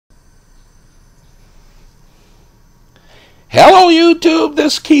Hello YouTube,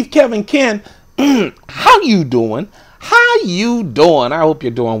 this is Keith Kevin Ken. How you doing? How you doing? I hope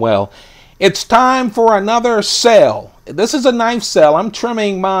you're doing well. It's time for another sale. This is a knife sale. I'm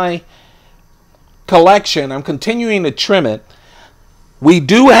trimming my collection. I'm continuing to trim it. We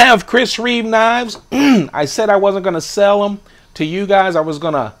do have Chris Reeve knives. I said I wasn't going to sell them to you guys. I was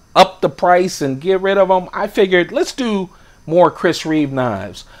going to up the price and get rid of them. I figured let's do more Chris Reeve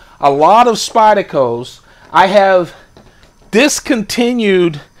knives. A lot of Spydercos. I have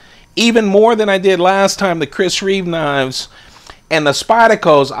discontinued even more than I did last time the Chris Reeve knives, and the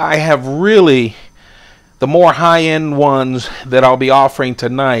Spydercos I have really, the more high-end ones that I'll be offering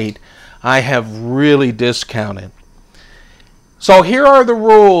tonight, I have really discounted. So here are the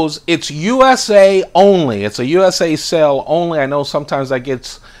rules. It's USA only. It's a USA sale only. I know sometimes that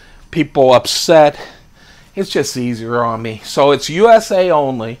gets people upset. It's just easier on me. So it's USA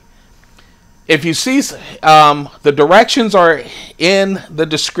only. If you see, the directions are in the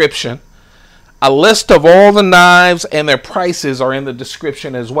description. A list of all the knives and their prices are in the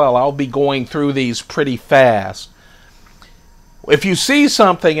description as well. I'll be going through these pretty fast. If you see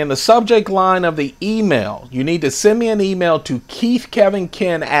something in the subject line of the email, you need to send me an email to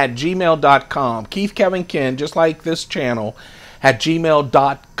keithkevinken@gmail.com. keithkevinken, just like this channel,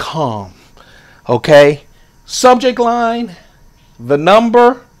 @gmail.com. Okay? Subject line, the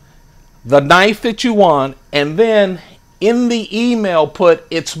number, the knife that you want, and then in the email put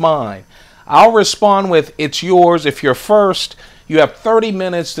it's mine. I'll respond with it's yours. If you're first, you have 30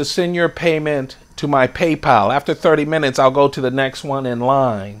 minutes to send your payment to my PayPal. After 30 minutes, I'll go to the next one in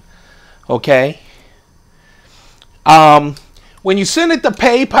line. Okay? When you send it to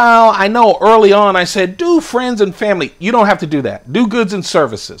PayPal, I know early on I said do friends and family. You don't have to do that. Do goods and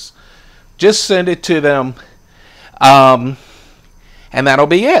services. Just send it to them. And that'll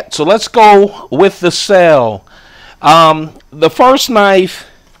be it. So let's go with the sale. The first knife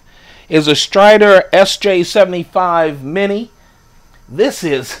is a Strider SJ75 Mini. This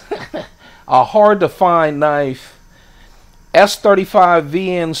is a hard to find knife. S35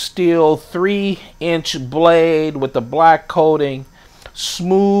 VN steel, 3-inch blade with the black coating,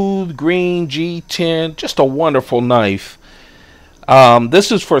 smooth green G10. Just a wonderful knife.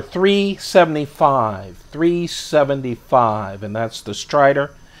 This is for $375. $375, and that's the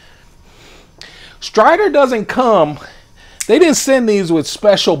Strider. Strider doesn't come, they didn't send these with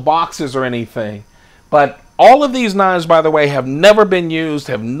special boxes or anything, but all of these knives, by the way, have never been used,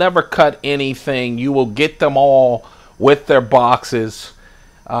 have never cut anything. You will get them all with their boxes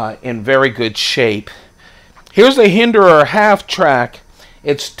in very good shape. Here's the Hinderer half track.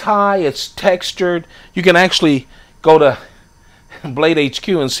 It's tie, it's textured. You can actually go to Blade HQ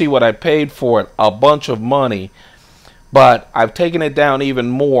and see what I paid for it. A bunch of money, but I've taken it down even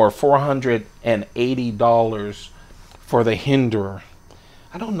more. $480 for the Hinderer.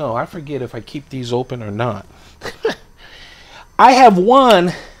 I don't know, I forget if I keep these open or not. I have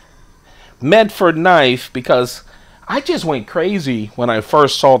one Medford knife because I just went crazy when I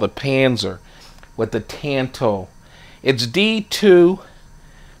first saw the Panzer with the Tanto. It's D2,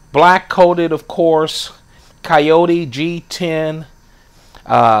 black coated, of course, Coyote G10,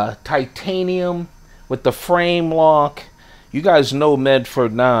 titanium with the frame lock. You guys know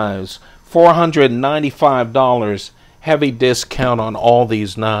Medford knives. $495, heavy discount on all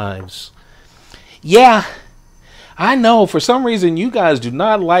these knives. Yeah, I know for some reason you guys do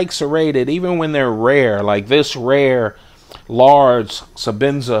not like serrated even when they're rare, like this rare large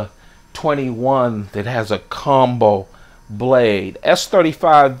Sebenza 21 that has a combo blade.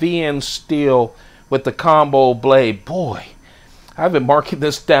 S35 VN steel with the combo blade. Boy, I've been marking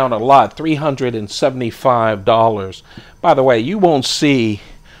this down a lot. $375. By the way, you won't see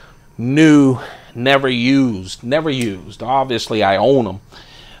new, never used. Obviously, I own them.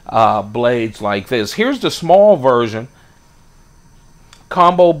 Blades like this. Here's the small version.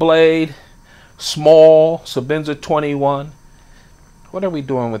 Combo blade, small, Sebenza 21. What are we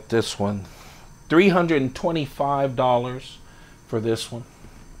doing with this one? $325 for this one.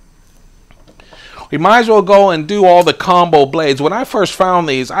 We might as well go and do all the combo blades. When I first found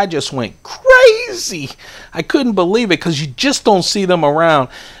these, I just went crazy. I couldn't believe it because you just don't see them around.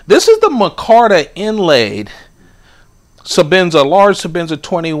 This is the Micarta inlaid Sebenza, large Sebenza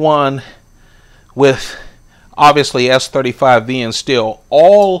 21 with obviously S35 VN steel.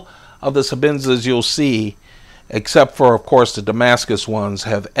 All of the Sebenzas you'll see, except for of course the Damascus ones,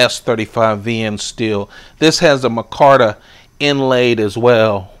 have S35 VN steel. This has the Micarta inlaid as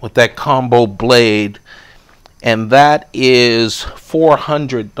well with that combo blade, and that is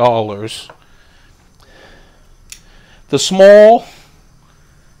 $400. The small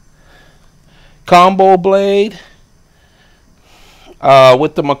combo blade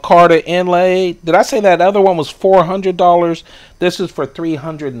with the Micarta inlay. Did I say that other one was $400? This is for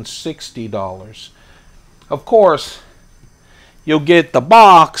 $360. Of course, you'll get the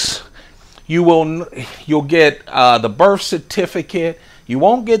box. You'll get the birth certificate. You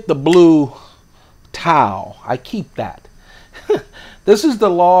won't get the blue towel. I keep that. This is the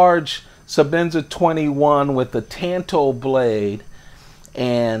large Sebenza 21 with the Tanto blade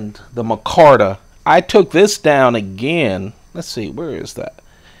and the Micarta. I took this down again. Let's see, where is that?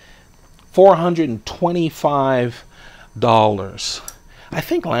 $425. I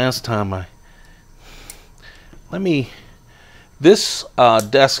think last time this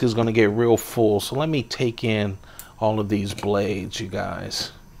desk is going to get real full, so let me take in all of these blades, you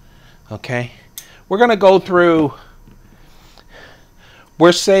guys. Okay, we're going to go through.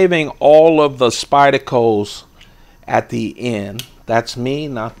 We're saving all of the Spydercos at the end. That's me,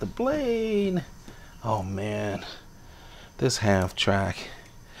 not the blade. Oh man, this half track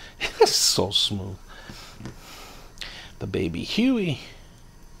is so smooth. The baby Huey.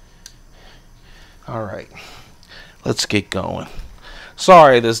 All right, let's get going.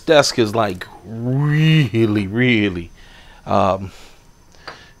 Sorry, this desk is like really.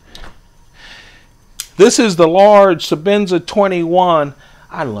 This is the large Sebenza 21.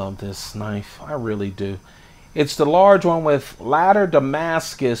 I love this knife. I really do. It's the large one with ladder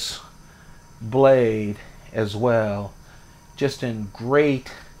Damascus blade as well. Just in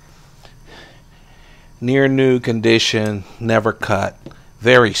great near new condition, never cut.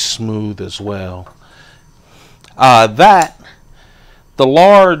 Very smooth as well. The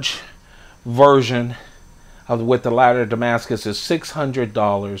large version with the ladder Damascus is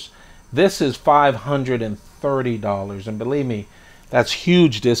 $600. This is $530, and believe me, that's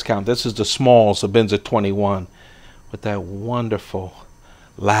huge discount. This is the small Sebenza 21 with that wonderful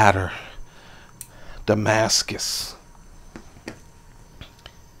ladder Damascus.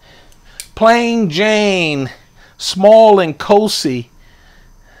 Plain Jane small Inkosi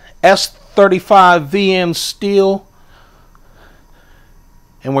S35 VM steel,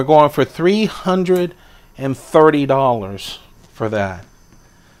 and we're going for $330 for that.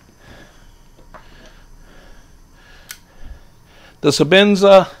 The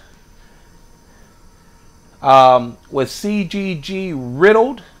Sebenza with CGG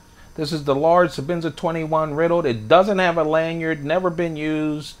riddled. This is the large Sebenza 21 riddled. It doesn't have a lanyard, never been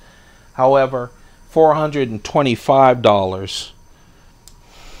used. However, $425.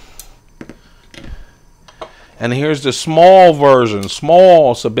 And here's the small version,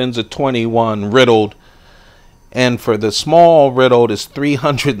 small Sebenza 21 riddled. And for the small riddled is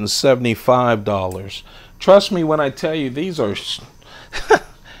 $375. Trust me when I tell you, these are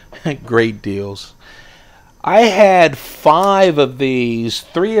great deals. I had 5 of these.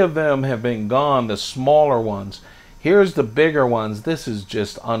 3 of them have been gone, the smaller ones. Here's the bigger ones. This is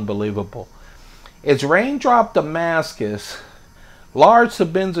just unbelievable. It's Raindrop Damascus, large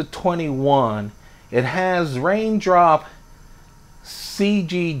Sebenza 21. It has Raindrop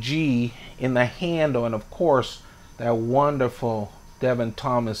CGG in the handle, and of course that wonderful Devin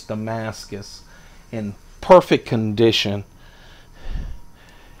Thomas Damascus in perfect condition,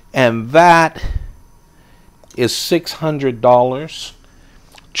 and that is $600.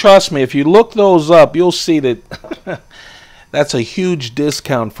 Trust me, if you look those up, you'll see that that's a huge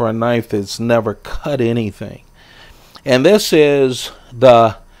discount for a knife that's never cut anything. And this is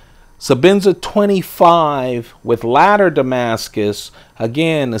the Sebenza 25 with ladder Damascus,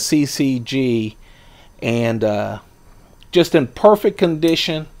 again the CCG, and just in perfect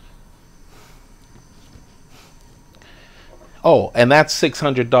condition. Oh, and that's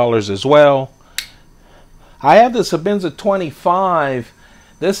 $600 as well. I have the Sebenza 25.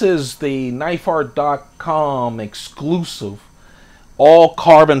 This is the knifeart.com exclusive. All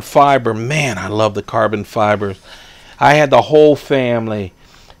carbon fiber. Man, I love the carbon fibers. I had the whole family.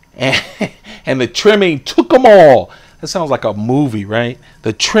 And the trimming took them all. That sounds like a movie, right?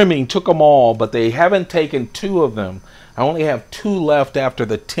 The trimming took them all, but they haven't taken 2 of them. I only have 2 left after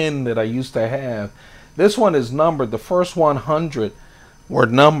the 10 that I used to have. This one is numbered. The first 100 were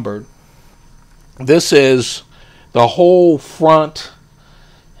numbered. This is the whole front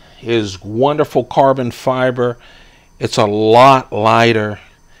is wonderful carbon fiber. It's a lot lighter,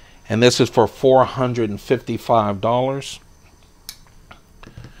 and this is for $455.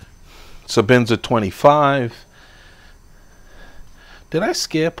 Sebenza 25. Did I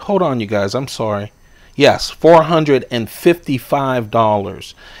skip? Hold on, you guys. I'm sorry. Yes,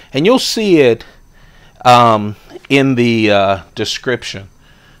 $455. And you'll see it in the description.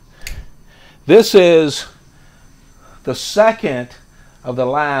 This is the second of the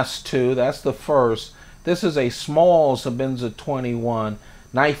last 2. That's the first. This is a small Sebenza 21,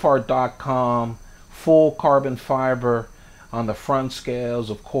 knifeart.com, full carbon fiber on the front scales.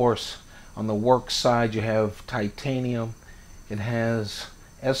 Of course, on the work side you have titanium. It has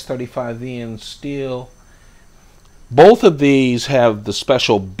S35V in steel. Both of these have the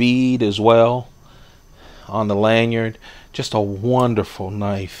special bead as well on the lanyard. Just a wonderful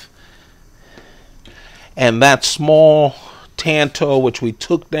knife. And that small Tanto, which we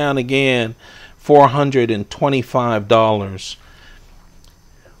took down again, $425.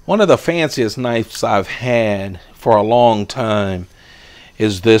 One of the fanciest knives I've had for a long time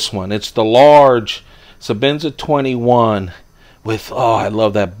is this one. It's the large Sebenza 21 with, oh, I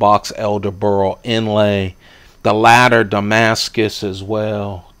love that box elder burl inlay. The ladder Damascus as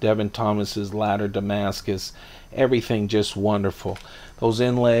well. Devin Thomas's ladder Damascus. Everything just wonderful. Those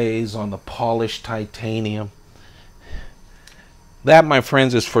inlays on the polished titanium. That, my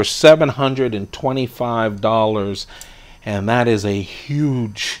friends, is for $725. And that is a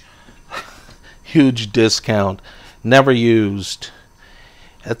huge, huge discount. Never used.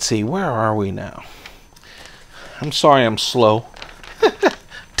 Let's see, where are we now? I'm sorry I'm slow.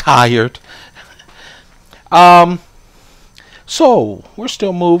 Tired. So, we're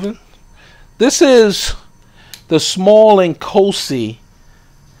still moving. This is the small Inkosi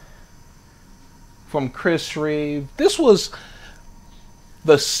from Chris Reeve. This was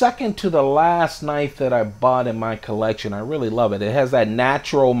the second to the last knife that I bought in my collection. I really love it. It has that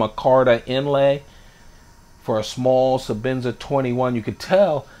natural Micarta inlay for a small Sebenza 21. You could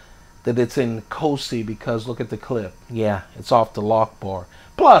tell that it's Inkosi because look at the clip. Yeah, it's off the lock bar.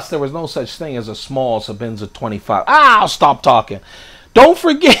 Plus, there was no such thing as a small Sebenza 25. I'll stop talking. Don't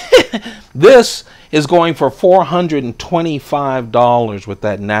forget, this is going for $425 with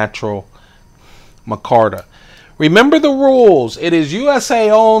that natural Micarta. Remember the rules. It is USA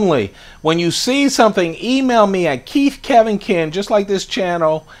only. When you see something, email me at KeithKevinKen, just like this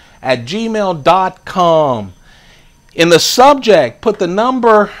channel, at gmail.com. In the subject, put the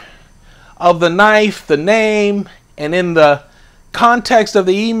number of the knife, the name, and in the context of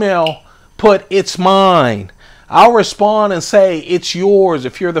the email, put "it's mine." I'll respond and say it's yours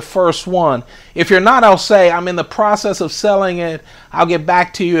if you're the first one. If you're not, I'll say I'm in the process of selling it. I'll get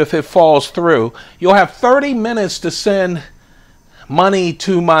back to you if it falls through. You'll have 30 minutes to send money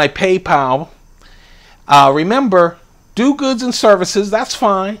to my PayPal. Remember, do goods and services. That's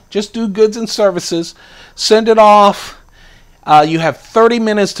fine. Just do goods and services. Send it off. You have 30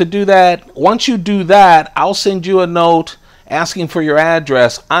 minutes to do that. Once you do that, I'll send you a note asking for your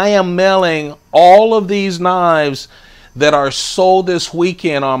address. I am mailing all of these knives that are sold this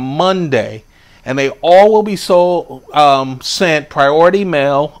weekend on Monday, and they all will be sold, sent priority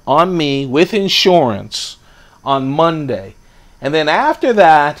mail on me with insurance on Monday. And then after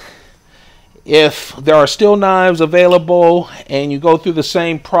that, if there are still knives available and you go through the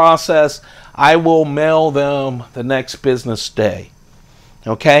same process, I will mail them the next business day.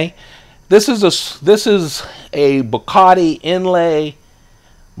 Okay? This is a Bugatti Inlay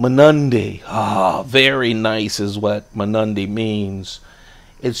Manundi. Ah, very nice is what Manundi means.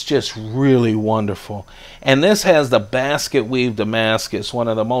 It's just really wonderful. And this has the basket weave Damascus, one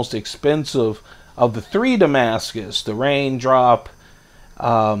of the most expensive of the three Damascus. The raindrop,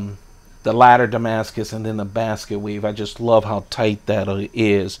 the ladder Damascus, and then the basket weave. I just love how tight that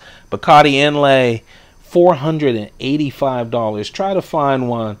is. Bugatti Inlay, $485. Try to find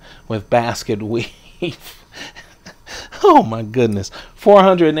one with basket weave. Oh my goodness.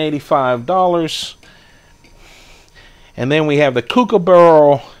 $485. And then we have the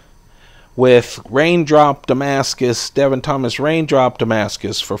Kookaburra with raindrop Damascus, Devin Thomas raindrop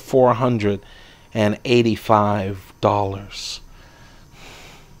Damascus for $485.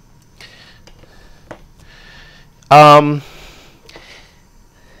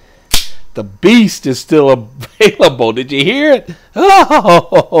 The beast is still available. Did you hear it?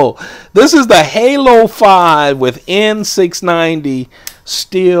 Oh, this is the Halo 5 with N690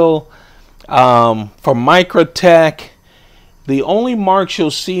 steel from Microtech. The only marks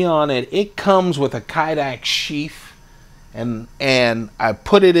you'll see on it, it comes with a Kydex sheath, and I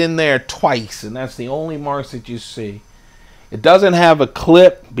put it in there twice, and that's the only marks that you see. It doesn't have a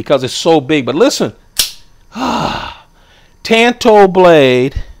clip because it's so big, but listen. Tanto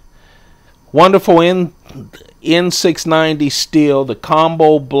blade. Wonderful N690 steel, the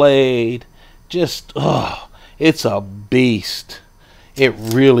combo blade, just, it's a beast. It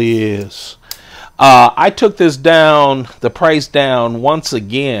really is. I took this down, the price down once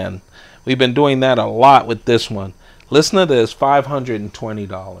again. We've been doing that a lot with this one. Listen to this,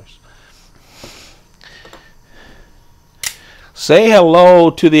 $520. Say hello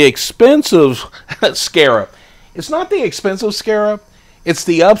to the expensive scarab. It's not the expensive scarab. It's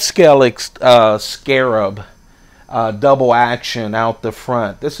the upscale scarab, double action out the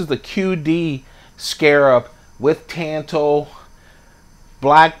front. This is the QD scarab with Tanto,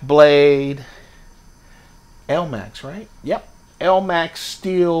 black blade, LMAX, right? Yep, LMAX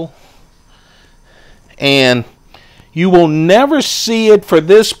steel. And you will never see it for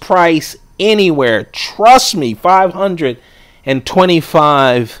this price anywhere. Trust me, $525.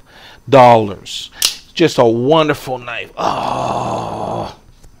 Just a wonderful knife. Oh,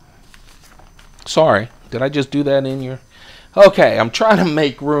 sorry. Did I just do that in your... Okay, I'm trying to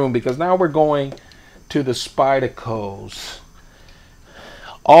make room because now we're going to the Spydercos.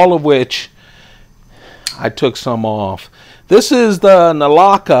 All of which I took some off. This is the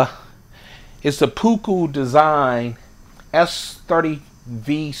Nalaka. It's the Puku design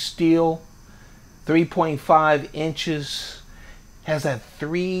S30V steel, 3.5 inches. Has that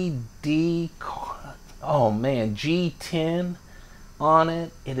 3D, oh man, G10 on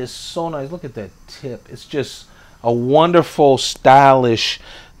it. It is so nice. Look at that tip. It's just a wonderful, stylish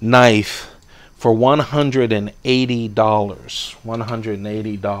knife for $180.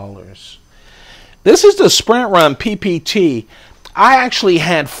 $180. This is the Sprint Run PPT. I actually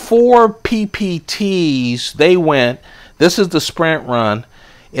had 4 PPTs. They went. This is the Sprint Run.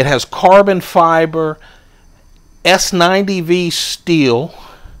 It has carbon fiber, S90V steel.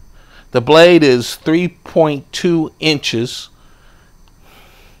 The blade is 3.2 inches.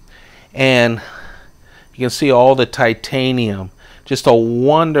 And you can see all the titanium. Just a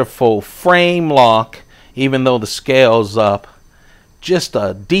wonderful frame lock, even though the scale's up. Just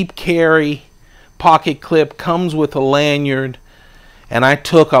a deep carry pocket clip, comes with a lanyard. And I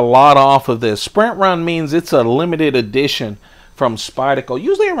took a lot off of this. Sprint Run means it's a limited edition from Spyderco.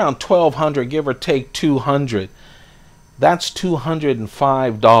 Usually around $1,200, give or take $200. That's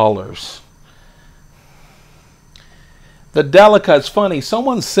 $205. The Delica, it's funny.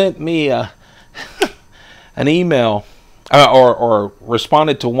 Someone sent me an email or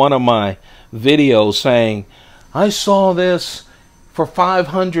responded to one of my videos saying, I saw this for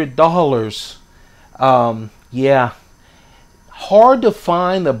 $500. Yeah. Hard to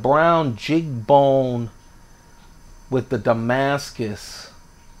find the brown jig bone with the Damascus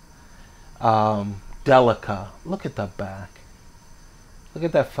Delica. Look at the back. Look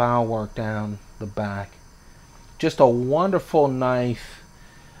at that file work down the back. Just a wonderful knife.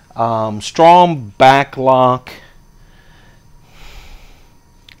 Strong back lock.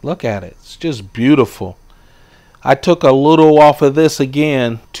 Look at it. It's just beautiful. I took a little off of this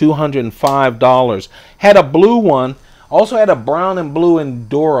again. $205. Had a blue one. Also had a brown and blue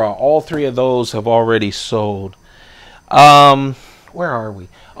Endura. All 3 of those have already sold. Where are we?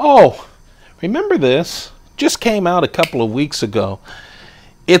 Oh, remember this? Just came out a couple of weeks ago.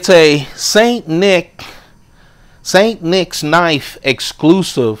 It's a St. Nick's knife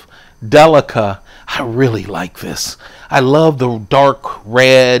exclusive Delica. I really like this. I love the dark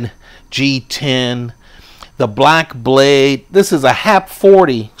red G10. The black blade. This is a HAP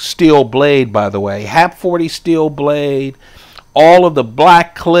 40 steel blade, by the way. HAP 40 steel blade. All of the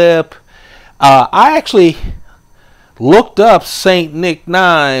black clip. I actually looked up St. Nick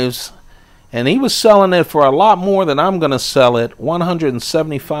knives, and he was selling it for a lot more than I'm going to sell it.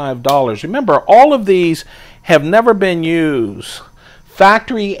 $175. Remember, all of these have never been used.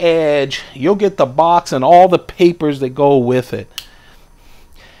 Factory edge. You'll get the box and all the papers that go with it.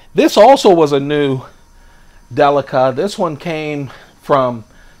 This also was a new Delica. This one came from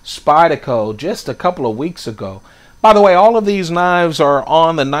Spyderco just a couple of weeks ago. By the way, all of these knives are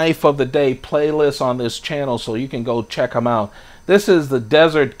on the Knife of the Day playlist on this channel, so you can go check them out. This is the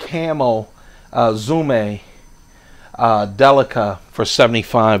Desert Camo Zume Delica for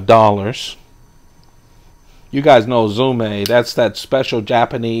 $75. You guys know Zume. That's that special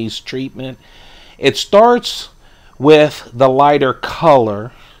Japanese treatment. It starts with the lighter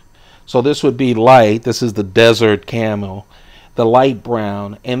color. So this would be light. This is the Desert Camo. The light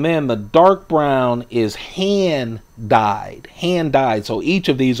brown. And then the dark brown is hand dyed. Hand dyed. So each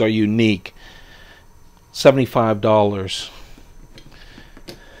of these are unique. $75.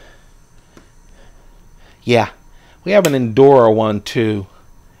 Yeah. We have an Endura one too.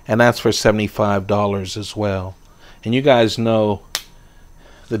 And that's for $75 as well. And you guys know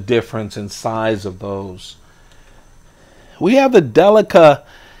the difference in size of those. We have the Delica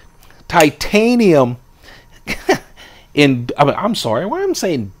titanium I'm sorry, what I'm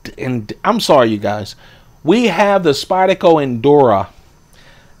saying, I'm sorry, you guys. We have the Spyderco Endura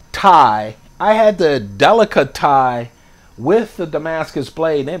tie. I had the Delica tie with the Damascus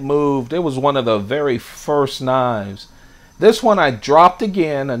blade, and it moved. It was one of the very first knives This one I dropped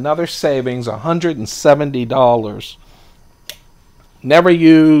again, another savings, $170. Never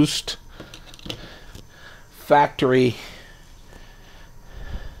used, factory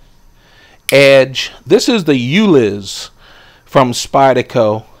edge. This is the ULIZ from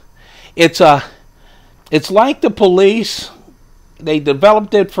Spyderco. It's like the police. They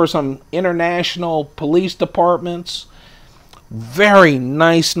developed it for some international police departments. Very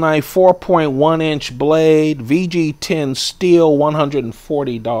nice knife, 4.1 inch blade, VG10 steel,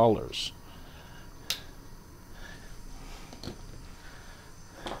 $140.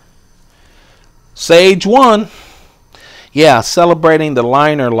 Sage 1, yeah, celebrating the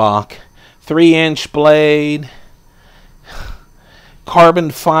liner lock, 3-inch blade, carbon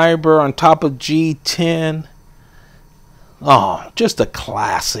fiber on top of G10. Oh, just a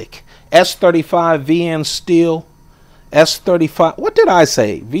classic. S35 VN steel, S35, what did I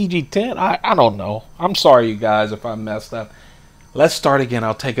say? VG10? I don't know. I'm sorry, you guys, if I messed up. Let's start again.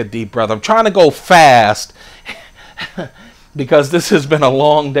 I'll take a deep breath. I'm trying to go fast because this has been a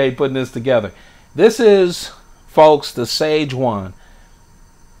long day putting this together. This is, folks, the Sage 1.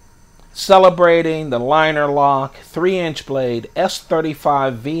 Celebrating the liner lock, 3-inch blade,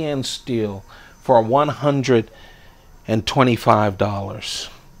 S35 VN steel for $125.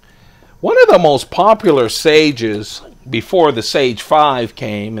 One of the most popular Sages before the Sage 5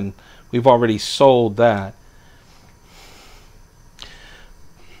 came, and we've already sold that.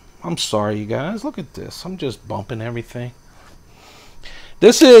 I'm sorry, you guys. Look at this. I'm just bumping everything.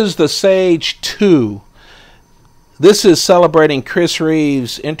 This is the Sage 2. This is celebrating Chris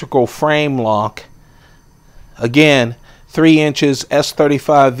Reeve's integral frame lock. Again, 3 inches,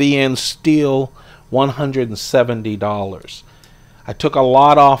 S35 VN steel, $170. I took a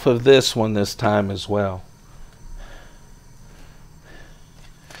lot off of this one this time as well.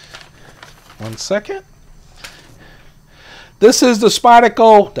 One second. This is the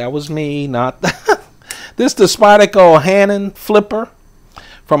Spyderco. That was me, not that. This is the Spyderco Hannon flipper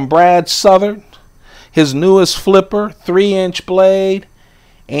from Brad Southern. His newest flipper, 3-inch blade,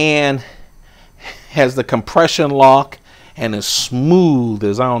 and has the compression lock and is smooth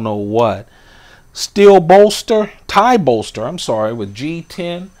as I don't know what. Steel bolster, tie bolster, I'm sorry, with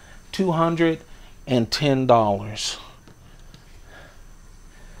G10, $210.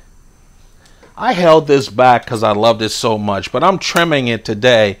 I held this back because I loved it so much, but I'm trimming it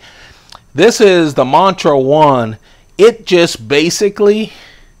today. This is the Mantra 1. It just basically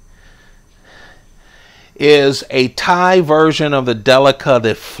is a tie version of the Delica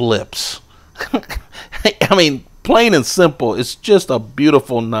that flips. I mean, plain and simple, it's just a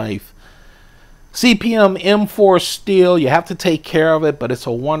beautiful knife. CPM M4 steel, you have to take care of it, but it's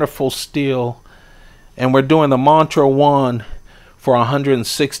a wonderful steel. And we're doing the Mantra 1 for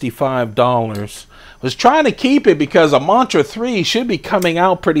 $165. Was trying to keep it because a Mantra 3 should be coming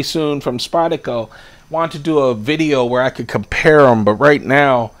out pretty soon from Spyderco. Want to do a video where I could compare them, but right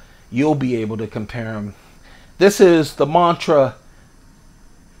now you'll be able to compare them. This is the Mantra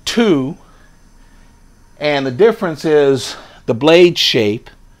 2, and the difference is the blade shape.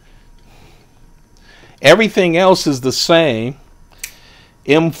 Everything else is the same.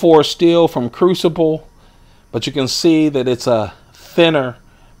 M4 steel from Crucible, but you can see that it's a thinner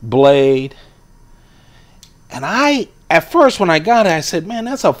blade. And at first when I got it, I said, man,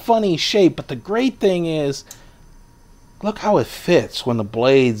 that's a funny shape. But the great thing is, look how it fits when the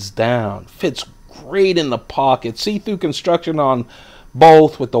blade's down. Fits great in the pocket. See-through construction on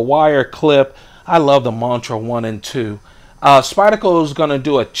both with the wire clip. I love the Mantra 1 and 2. Spyderco is going to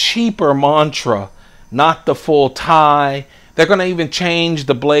do a cheaper Mantra, not the full tie. They're going to even change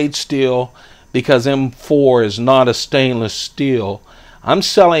the blade steel because M4 is not a stainless steel. I'm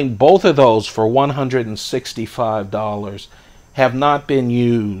selling both of those for $165. Have not been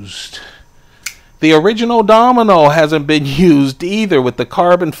used. The original Domino hasn't been used either with the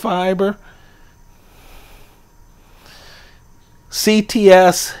carbon fiber.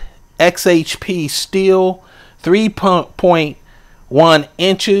 CTS XHP steel, 3.1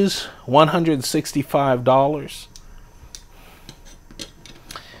 inches, $165.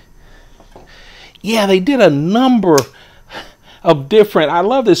 Yeah, they did a number of different. I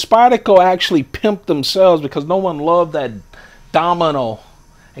love this. Spyderco actually pimped themselves because no one loved that Domino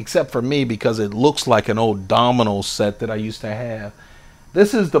except for me because it looks like an old Domino set that I used to have.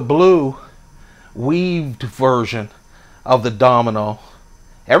 This is the blue weaved version of the Domino.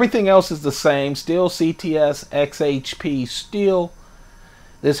 Everything else is the same. Still CTS XHP steel.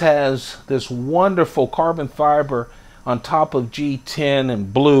 This has this wonderful carbon fiber on top of G10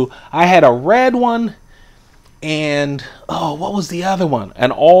 and blue. I had a red one and, oh, what was the other one?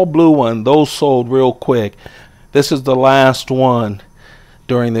 An all blue one. Those sold real quick. This is the last one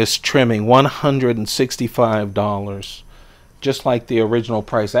during this trimming, $165. Just like the original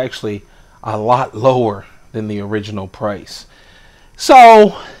price, actually a lot lower than the original price.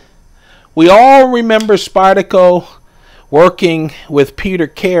 So we all remember Spyderco working with Peter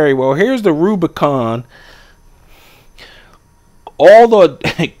Carey. Well, here's the Rubicon. All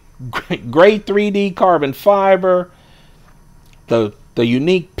the great 3D carbon fiber, the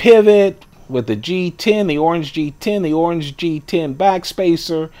unique pivot with the G10, the orange G10, the orange G10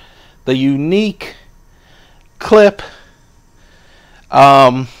 backspacer, the unique clip,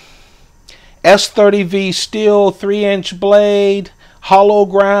 S30V steel 3-inch blade, hollow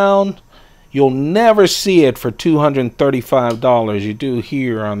ground. You'll never see it for $235. You do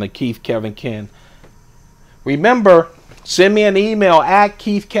here on the Keith Kevin Ken. Remember, send me an email at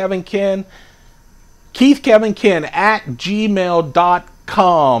KeithKevinKen,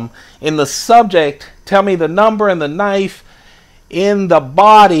 KeithKevinKen@gmail.com. In the subject, tell me the number and the knife. In the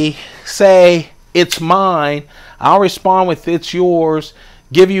body, say, it's mine. I'll respond with it's yours.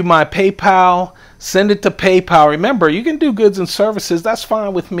 Give you my PayPal. Send it to PayPal. Remember, you can do goods and services. That's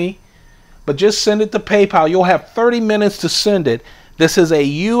fine with me. But just send it to PayPal. You'll have 30 minutes to send it. This is a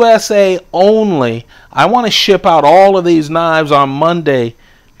USA only. I want to ship out all of these knives on Monday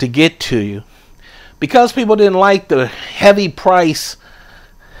to get to you. Because people didn't like the heavy price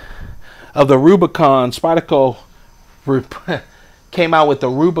of the Rubicon, Spyderco came out with the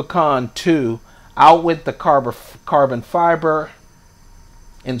Rubicon 2, out with the carbon fiber.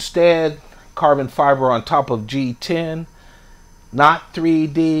 Instead, carbon fiber on top of G10. Not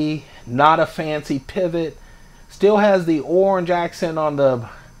 3D, not a fancy pivot. Still has the orange accent on the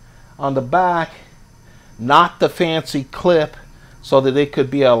back. Not the fancy clip, so that it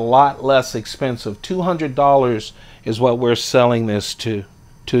could be a lot less expensive. $200 is what we're selling this to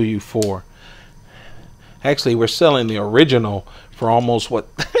you for. Actually, we're selling the original for almost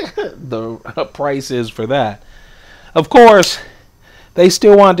what the price is for that. Of course, they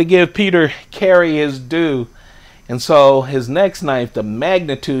still want to give Peter Carey his due. And so his next knife, the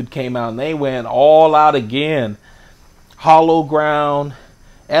Magnitude, came out and they went all out again. Hollow ground,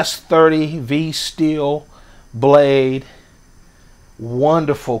 S30V steel blade,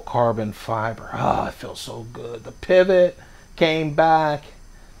 wonderful carbon fiber. Ah, it feels so good. The pivot came back.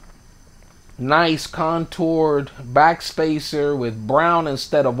 Nice contoured backspacer with brown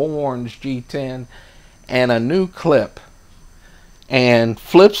instead of orange G10 and a new clip. And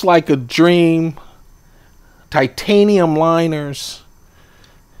flips like a dream. Titanium liners.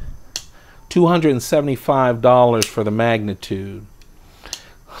 $275 for the Magnitude.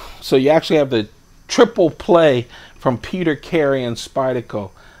 So you actually have the triple play from Peter Carey and Spyderco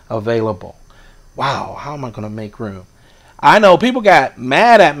available. Wow, how am I going to make room? I know people got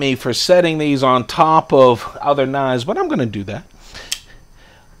mad at me for setting these on top of other knives, but I'm going to do that.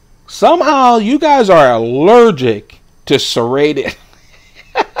 Somehow you guys are allergic to serrated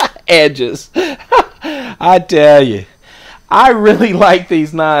edges. I tell you, I really like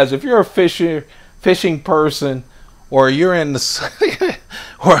these knives. If you're a fishing person, or you're in the,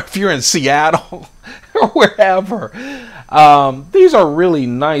 or if you're in Seattle or wherever, these are really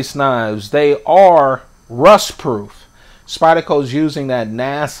nice knives. They are rust proof. Spyderco's using that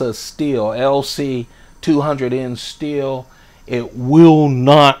NASA steel, LC 200N steel. It will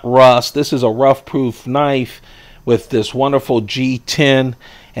not rust. This is a rough proof knife with this wonderful G10,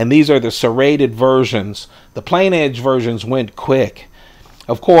 and these are the serrated versions. The plain edge versions went quick.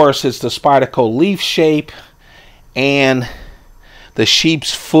 Of course, it's the Spyderco leaf shape and the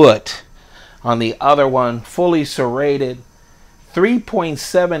sheep's foot on the other one, fully serrated.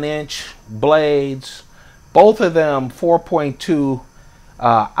 3.7-inch blades, both of them 4.2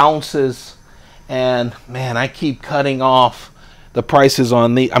 ounces. And man, I keep cutting off the prices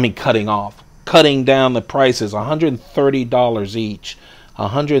on the, cutting down the prices. $130 each.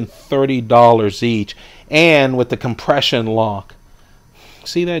 $130 each. And with the compression lock.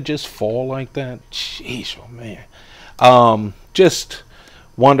 See that just fall like that? Jeez, oh man. Just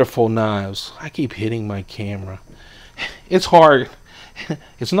wonderful knives. I keep hitting my camera. It's hard.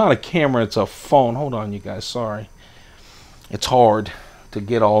 It's not a camera, it's a phone. Hold on, you guys, sorry. It's hard to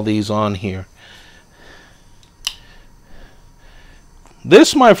get all these on here.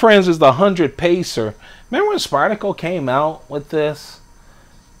 This, my friends, is the 100 Pacer. Remember when Spyderco came out with this?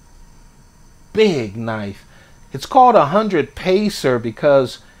 Big knife. It's called a 100 Pacer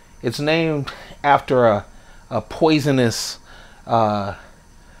because it's named after a poisonous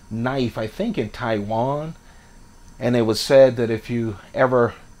knife, I think in Taiwan. And it was said that if you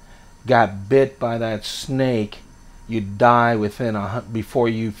ever got bit by that snake, you'd die within before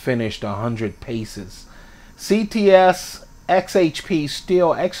you finished 100 paces. CTS XHP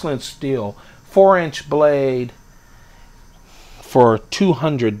steel, excellent steel, 4-inch blade for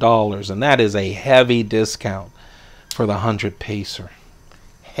 $200, and that is a heavy discount for the 100 pacer.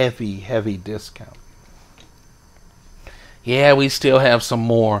 Heavy discount. Yeah, we still have some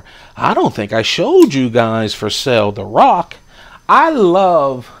more. I don't think I showed you guys for sale the Rock. I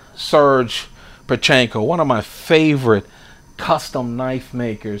love Serge Pachenko, one of my favorite custom knife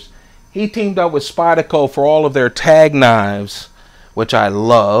makers. He teamed up with Spyderco for all of their tag knives, which I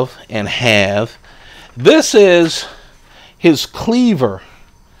love and have. This is his cleaver.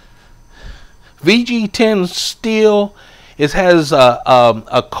 VG10 steel. It has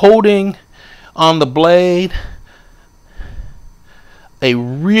a coating on the blade. A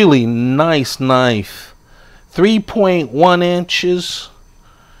really nice knife. 3.1 inches.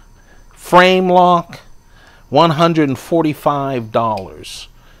 Frame lock. $145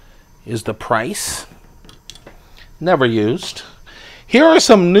 is the price. Never used. Here are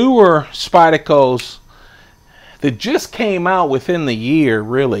some newer Spydercos that just came out within the year,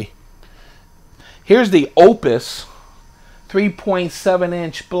 really. Here's the Opus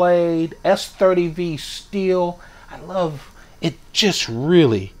 3.7-inch blade, S30V steel. I love it, just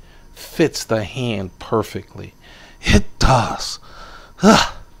really fits the hand perfectly. It does.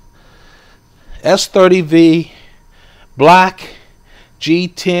 S30V, black,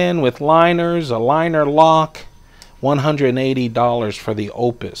 G10 with liners, a liner lock, $180 for the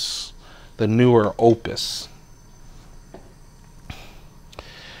Opus, the newer Opus.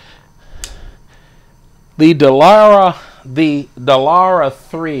 The Dallara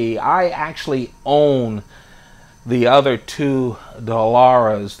 3, I actually own the other two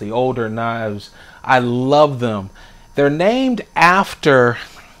Dallaras, the older knives. I love them. They're named after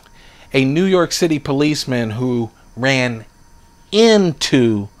a New York City policeman who ran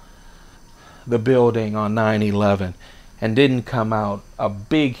into the building on 9/11 and didn't come out. A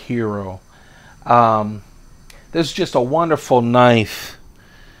big hero. This is just a wonderful knife.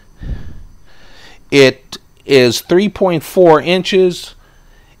 It is 3.4 inches.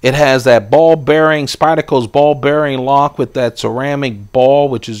 It has that ball bearing, Spyderco's ball bearing lock with that ceramic ball,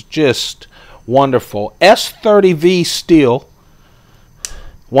 which is just wonderful. S30V steel,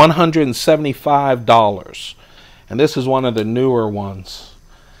 $175. And this is one of the newer ones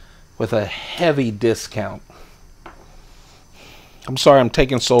with a heavy discount. I'm sorry I'm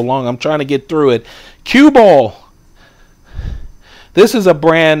taking so long. I'm trying to get through it. Cue ball. This is a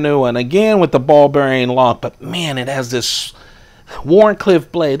brand new one, again with the ball bearing lock, but man, it has this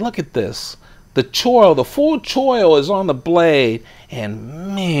Warncliffe blade. Look at this. The choil, the full choil is on the blade,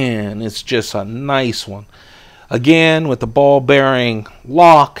 and man, it's just a nice one. Again with the ball bearing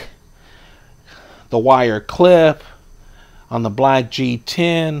lock, the wire clip on the black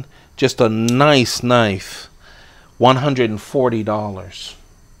G10, just a nice knife. $140.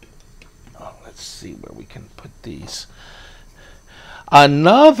 Oh, let's see where we can put these.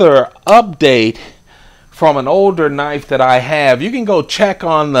 Another update from an older knife that I have. You can go check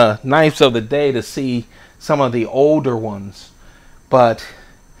on the knives of the day to see some of the older ones. But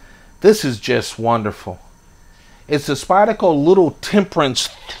this is just wonderful. It's the Spyderco Little Temperance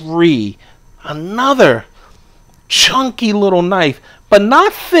 3. Another chunky little knife, but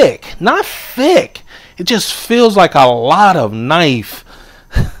not thick. Not thick. It just feels like a lot of knife.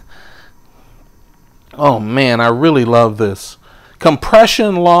 Oh man, I really love this.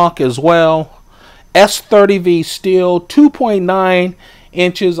 Compression lock as well. S30V steel, 2.9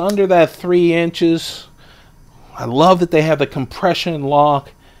 inches, under that 3 inches. I love that they have the compression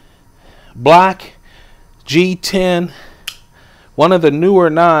lock. Black G10, one of the newer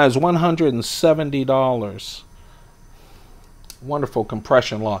knives, $170. Wonderful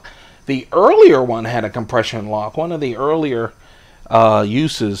compression lock. The earlier one had a compression lock, one of the earlier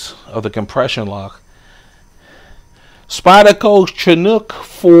uses of the compression lock. Spyderco Chinook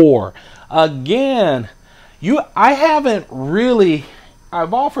 4. Again, I haven't really,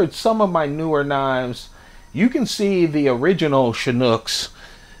 I've offered some of my newer knives. You can see the original Chinooks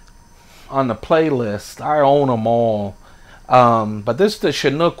on the playlist. I own them all. But this is the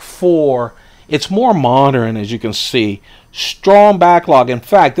Chinook 4. It's more modern, as you can see. Strong backlock. In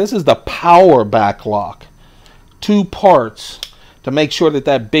fact, this is the power backlock. 2 parts to make sure that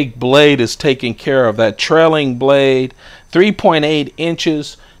that big blade is taken care of. That trailing blade, 3.8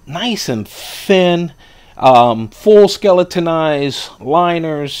 inches, nice and thin, full skeletonized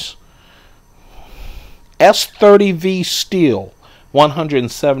liners. S30V steel,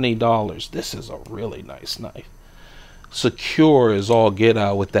 $170. This is a really nice knife. Secure as all get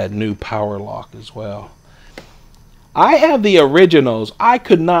out with that new power lock as well. I have the originals. I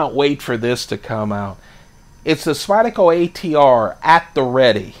could not wait for this to come out. It's the Spyderco ATR at the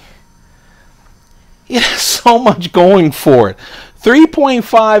ready. It has so much going for it.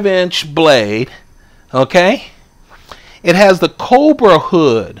 3.5-inch blade, okay? It has the Cobra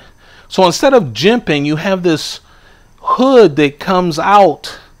hood. So instead of jimping, you have this hood that comes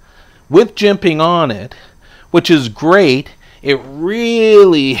out with jimping on it, which is great. It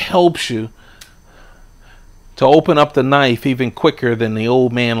really helps you to open up the knife even quicker than the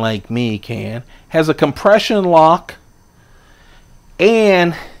old man like me can. Has a compression lock,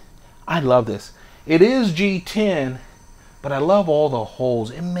 and I love this. It is G10, but I love all the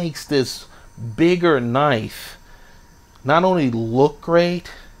holes. It makes this bigger knife not only look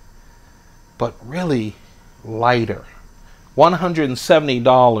great, but really lighter.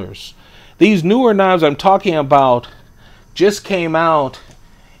 $170. These newer knives I'm talking about just came out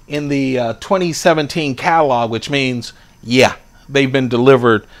in the 2017 catalog, which means, yeah, they've been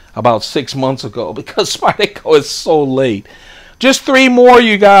delivered about 6 months ago because Spyderco is so late. Just 3 more,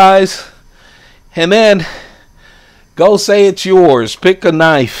 you guys. And then go say it's yours. Pick a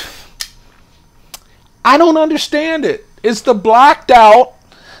knife. I don't understand it. It's the blacked out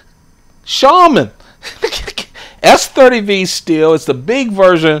Shaman. S30V steel. It's the big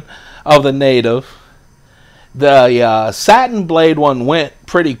version of the native. The satin blade one went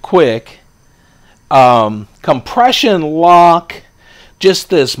pretty quick. Compression lock. Just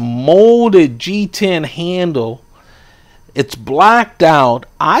this molded G10 handle. It's blacked out.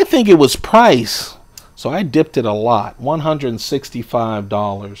 I think it was price, so I dipped it a lot.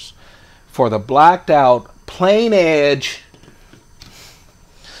 $165 for the blacked out plain edge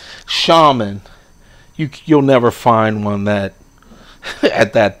Shaman. You'll never find one that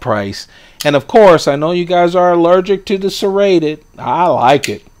at that price. And of course, I know you guys are allergic to the serrated. I like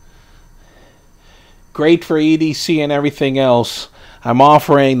it. Great for EDC and everything else. I'm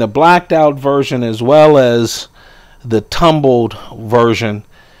offering the blacked out version as well as the tumbled version,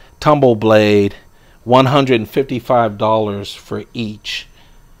 tumble blade, $155 for each.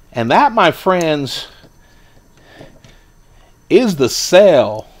 And that, my friends, is the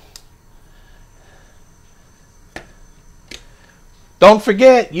sale. Don't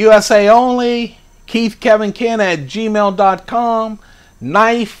forget, USA only, KeithKevinKen@gmail.com.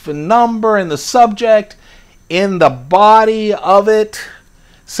 Knife and number in the subject, in the body of it.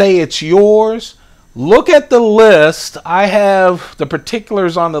 Say it's yours. Look at the list. I have the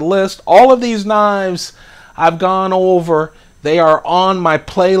particulars on the list. All of these knives I've gone over. They are on my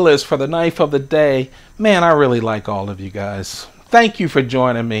playlist for the knife of the day. Man, I really like all of you guys. Thank you for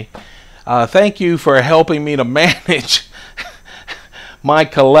joining me. Thank you for helping me to manage my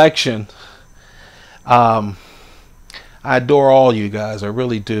collection. I adore all you guys. I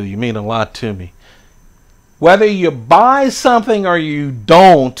really do. You mean a lot to me. Whether you buy something or you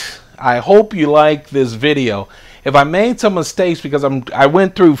don't, I hope you like this video. If I made some mistakes, because I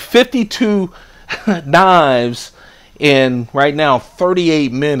went through 52 knives in right now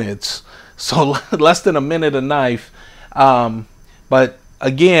 38 minutes, so less than a minute a knife. But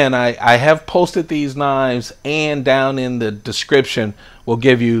again, I have posted these knives, and down in the description will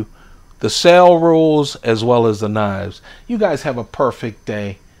give you the sale rules as well as the knives. You guys have a perfect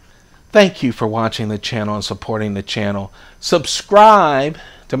day. Thank you for watching the channel and supporting the channel. Subscribe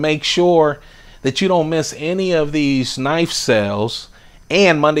to make sure that you don't miss any of these knife sales,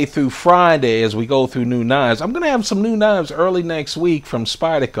 and Monday through Friday as we go through new knives. I'm going to have some new knives early next week from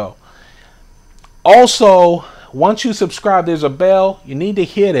Spyderco. Also, once you subscribe, there's a bell. You need to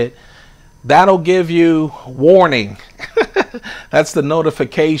hit it. That'll give you warning. That's the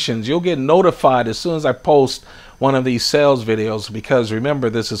notifications. You'll get notified as soon as I post one of these sales videos, because remember,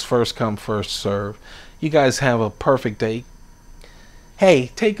 this is first come, first serve. You guys have a perfect day.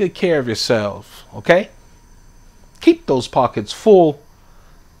 Hey, take good care of yourselves, okay? Keep those pockets full.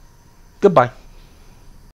 Goodbye.